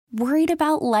Worried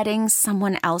about letting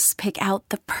someone else pick out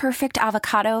the perfect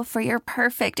avocado for your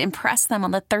perfect impress them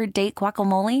on the third date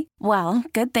guacamole? Well,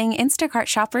 good thing Instacart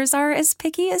shoppers are as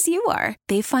picky as you are.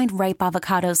 They find ripe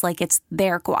avocados like it's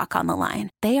their guac on the line.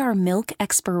 They are milk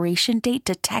expiration date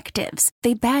detectives.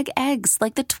 They bag eggs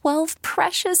like the 12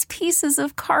 precious pieces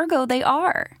of cargo they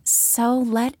are. So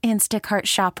let Instacart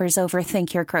shoppers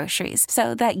overthink your groceries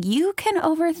so that you can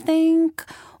overthink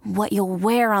what you'll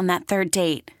wear on that third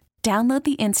date. Download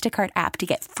the Instacart app to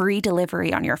get free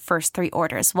delivery on your first 3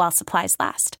 orders while supplies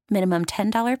last. Minimum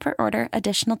 $10 per order.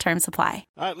 Additional terms apply.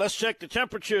 All right, let's check the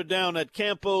temperature down at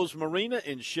Campo's Marina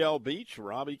in Shell Beach.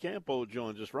 Robbie Campo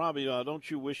joins us. Robbie,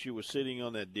 don't you wish you were sitting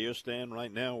on that deer stand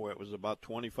right now where it was about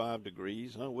 25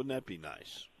 degrees? Huh? Wouldn't that be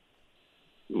nice?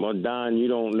 Well, Don, you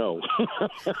don't know.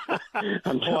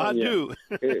 I do.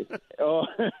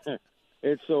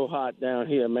 It's so hot down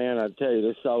here, man. I tell you,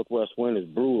 this southwest wind is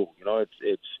brutal. You know,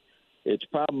 it's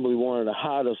probably one of the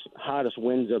hottest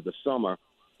winds of the summer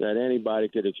that anybody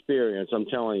could experience. I'm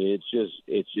telling you,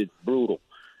 it's just brutal.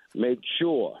 Make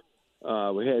sure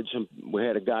we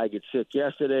had a guy get sick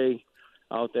yesterday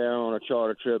out there on a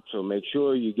charter trip, so make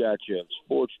sure you got your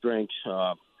sports drinks,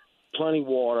 plenty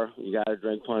water. You got to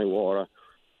drink plenty water.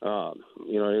 They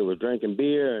were drinking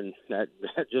beer, and that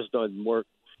just doesn't work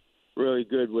really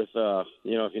good with if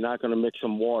you're not going to mix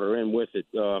some water in with it.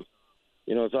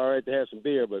 It's all right to have some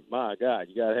beer, but my God,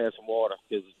 you got to have some water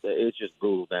because it's just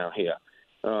brutal down here.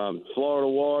 Florida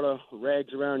water,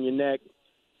 rags around your neck.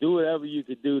 Do whatever you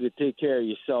could do to take care of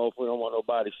yourself. We don't want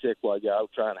nobody sick while you're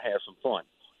out trying to have some fun.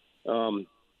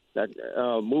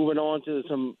 Moving on to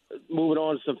some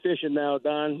fishing now,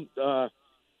 Don. The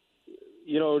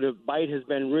bite has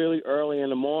been really early in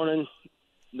the morning.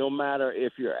 No matter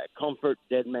if you're at Comfort,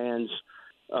 Dead Man's,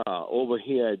 over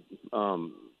here at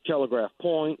Telegraph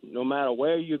Point, no matter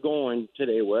where you're going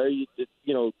today, where you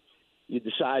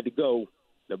decide to go,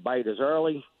 the bite is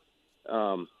early.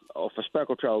 For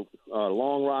speckled trout,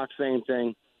 Long Rock, same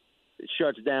thing. It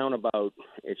shuts down about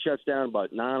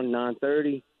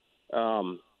 9:30,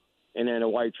 and then the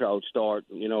white trout start,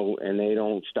 and they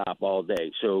don't stop all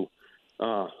day. So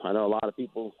I know a lot of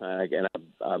people, and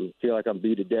I feel like I'm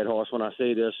beat a dead horse when I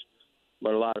say this,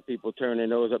 but a lot of people turn their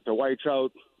nose up to white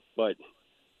trout, but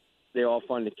they're all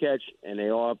fun to catch, and they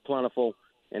are plentiful,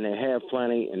 and they have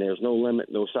plenty, and there's no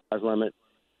limit, no size limit.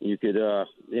 You could,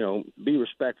 be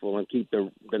respectful and keep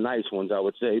the nice ones, I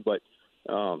would say, but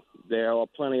there are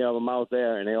plenty of them out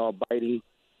there, and they are biting,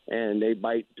 and they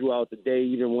bite throughout the day,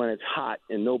 even when it's hot,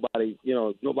 and nobody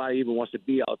even wants to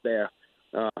be out there.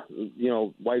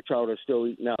 White trout are still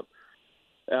eating up.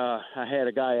 I had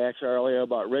a guy ask earlier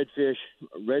about redfish.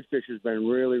 Redfish has been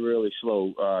really, really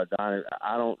slow, Don.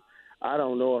 I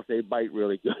don't know if they bite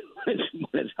really good when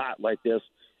it's hot like this.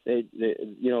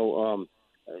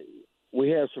 We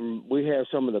have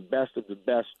some of the best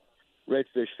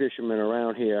redfish fishermen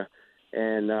around here,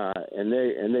 and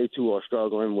they too are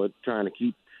struggling with trying to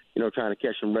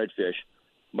catch some redfish.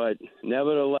 But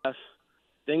nevertheless,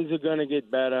 things are going to get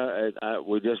better.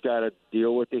 We just got to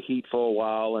deal with the heat for a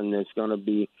while, and it's going to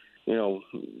be,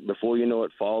 before you know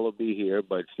it, fall will be here.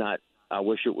 But it's not. I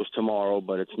wish it was tomorrow,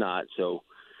 but it's not. So,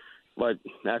 but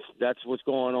that's what's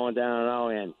going on down at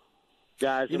our end,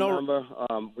 guys. Remember,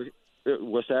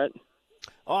 what's that?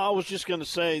 Oh, I was just going to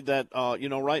say that,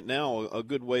 right now a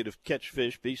good way to catch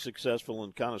fish, be successful,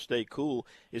 and kind of stay cool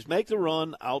is make the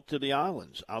run out to the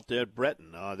islands, out there at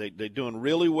Breton. They're doing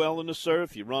really well in the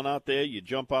surf. You run out there, you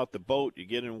jump out the boat, you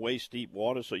get in waist-deep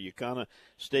water, so you kind of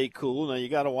stay cool. Now, you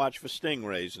got to watch for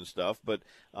stingrays and stuff, but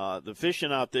the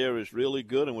fishing out there is really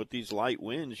good, and with these light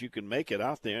winds, you can make it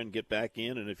out there and get back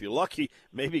in, and if you're lucky,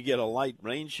 maybe get a light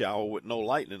rain shower with no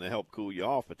lightning to help cool you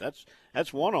off, but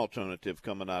that's one alternative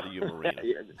coming out of your marina.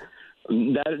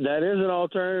 That is an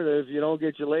alternative. You don't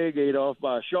get your leg ate off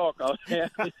by a shark out there.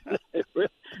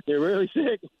 They're really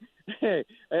sick. Hey,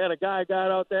 I had a guy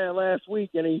got out there last week,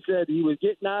 and he said he was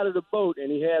getting out of the boat,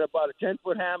 and he had about a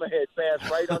 10-foot hammerhead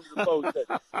fast right under the boat. He said,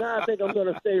 I think I'm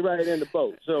going to stay right in the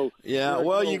boat. So yeah,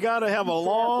 you got to have a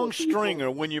long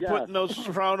stringer when you're putting those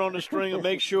trout on the stringer.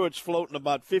 Make sure it's floating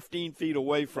about 15 feet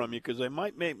away from you because they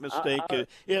might make a mistake.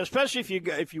 Especially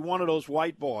if you one of those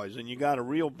white boys and you got a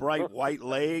real bright white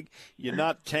leg, you're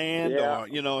not tanned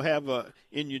or have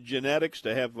in your genetics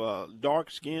to have dark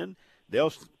skin.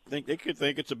 They could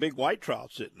think it's a big white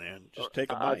trout sitting there and just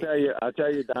take a bite. I'll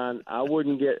tell you, Don. I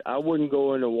wouldn't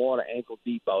go in the water ankle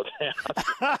deep out there.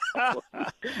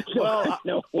 Well,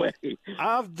 no way.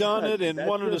 I've done it, and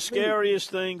one of the scariest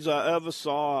things I ever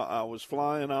saw, I was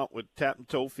flying out with Tappan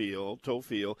Towfield,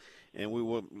 and we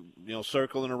were,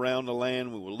 circling around the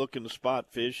land. We were looking to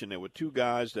spot fish, and there were two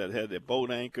guys that had their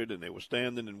boat anchored, and they were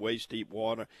standing in waist-deep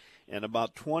water. And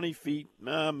about 20 feet,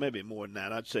 maybe more than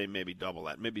that, I'd say maybe double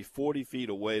that, maybe 40 feet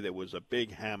away, there was a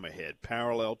big hammerhead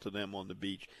parallel to them on the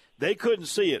beach. They couldn't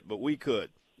see it, but we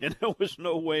could. And there was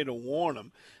no way to warn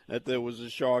them that there was a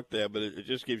shark there, but it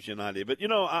just gives you an idea. But,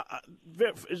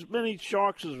 as many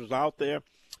sharks as was out there,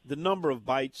 the number of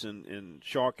bites and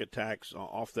shark attacks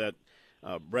off that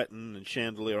Breton and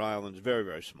Chandelier Islands is very,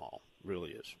 very small.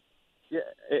 Really is. Yeah,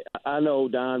 I know,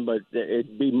 Don, but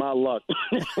it'd be my luck.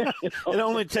 It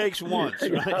only takes once,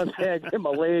 right? I get my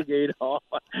leg ate off.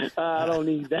 I don't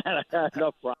need that. I got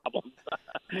enough problems.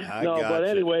 But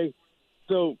anyway,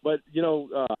 we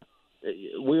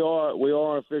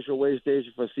are official weigh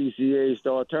station for CCA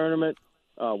Star Tournament.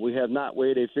 We have not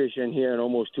weighed a fish in here in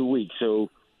almost 2 weeks. So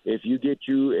if you get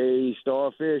you a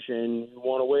starfish and you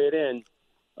want to weigh it in,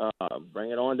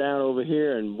 bring it on down over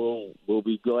here, and we'll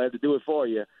be glad to do it for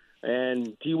you.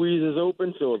 And Kiwi's is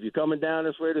open, so if you're coming down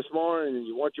this way this morning and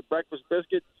you want your breakfast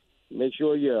biscuit, make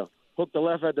sure you hook the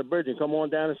left at the bridge and come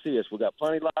on down and see us. We got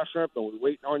plenty of live shrimp, and we're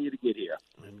waiting on you to get here.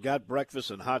 And got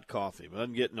breakfast and hot coffee.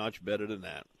 Doesn't get much better than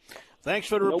that. Thanks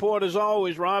for the report as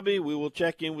always, Robbie. We will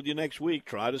check in with you next week.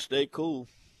 Try to stay cool.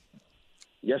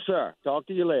 Yes, sir. Talk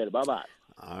to you later. Bye-bye.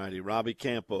 All righty, Robbie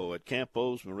Campo at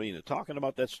Campo's Marina. Talking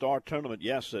about that Star Tournament,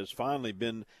 yes, there's finally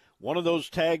been one of those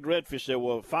tagged redfish. There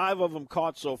were 5 of them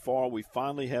caught so far. We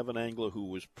finally have an angler who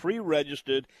was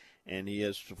pre-registered, and he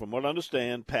has, from what I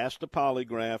understand, passed the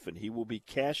polygraph, and he will be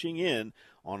cashing in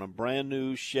on a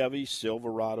brand-new Chevy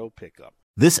Silverado pickup.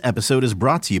 This episode is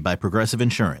brought to you by Progressive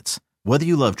Insurance. Whether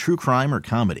you love true crime or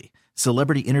comedy,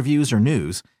 celebrity interviews or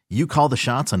news, you call the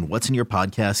shots on what's in your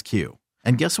podcast queue.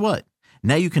 And guess what?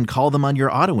 Now you can call them on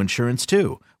your auto insurance,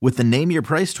 too, with the Name Your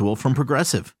Price tool from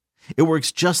Progressive. It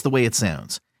works just the way it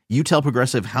sounds. You tell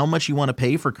Progressive how much you want to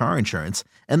pay for car insurance,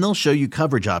 and they'll show you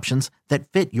coverage options that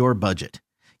fit your budget.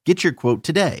 Get your quote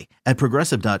today at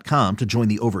Progressive.com to join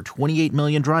the over 28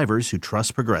 million drivers who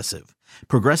trust Progressive.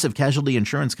 Progressive Casualty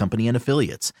Insurance Company and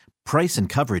Affiliates. Price and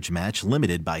coverage match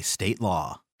limited by state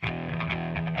law.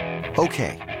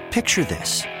 Okay, picture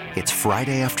this. It's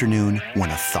Friday afternoon when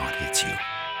a thought hits you.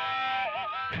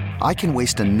 I can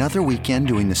waste another weekend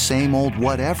doing the same old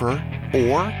whatever,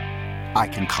 or I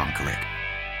can conquer it.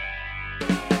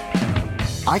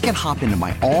 I can hop into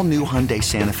my all-new Hyundai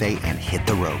Santa Fe and hit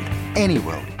the road. Any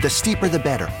road. The steeper, the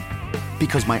better.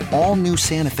 Because my all-new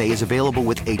Santa Fe is available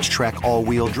with H-Track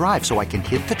all-wheel drive, so I can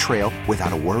hit the trail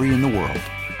without a worry in the world.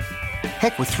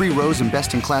 Heck, with 3 rows and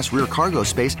best-in-class rear cargo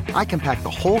space, I can pack the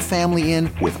whole family in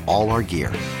with all our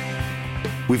gear.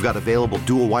 We've got available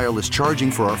dual wireless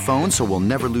charging for our phones, so we'll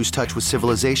never lose touch with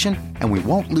civilization, and we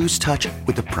won't lose touch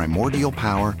with the primordial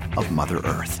power of Mother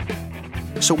Earth.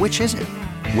 So which is it?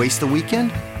 Waste the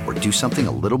weekend or do something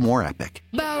a little more epic?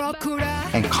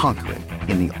 And conquer it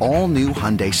in the all-new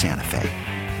Hyundai Santa Fe.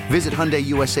 Visit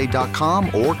HyundaiUSA.com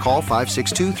or call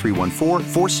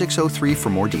 562-314-4603 for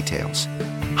more details.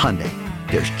 Hyundai,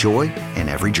 there's joy in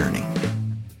every journey.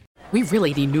 We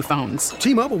really need new phones.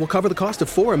 T-Mobile will cover the cost of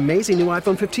 4 amazing new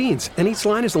iPhone 15s, and each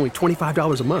line is only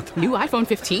 $25 a month. New iPhone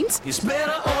 15s? It's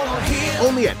better over here.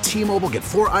 Only at T-Mobile, get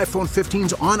 4 iPhone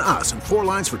 15s on us and 4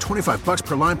 lines for $25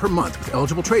 per line per month with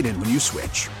eligible trade-in when you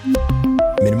switch.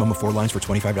 Minimum of 4 lines for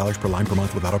 $25 per line per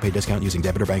month with autopay discount using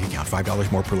debit or bank account.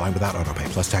 $5 more per line without autopay,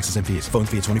 plus taxes and fees. Phone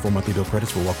fee at 24 monthly bill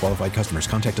credits for well-qualified customers.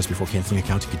 Contact us before canceling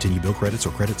account to continue bill credits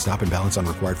or credit stop and balance on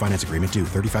required finance agreement due.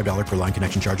 $35 per line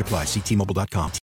connection charge applies. See T-Mobile.com.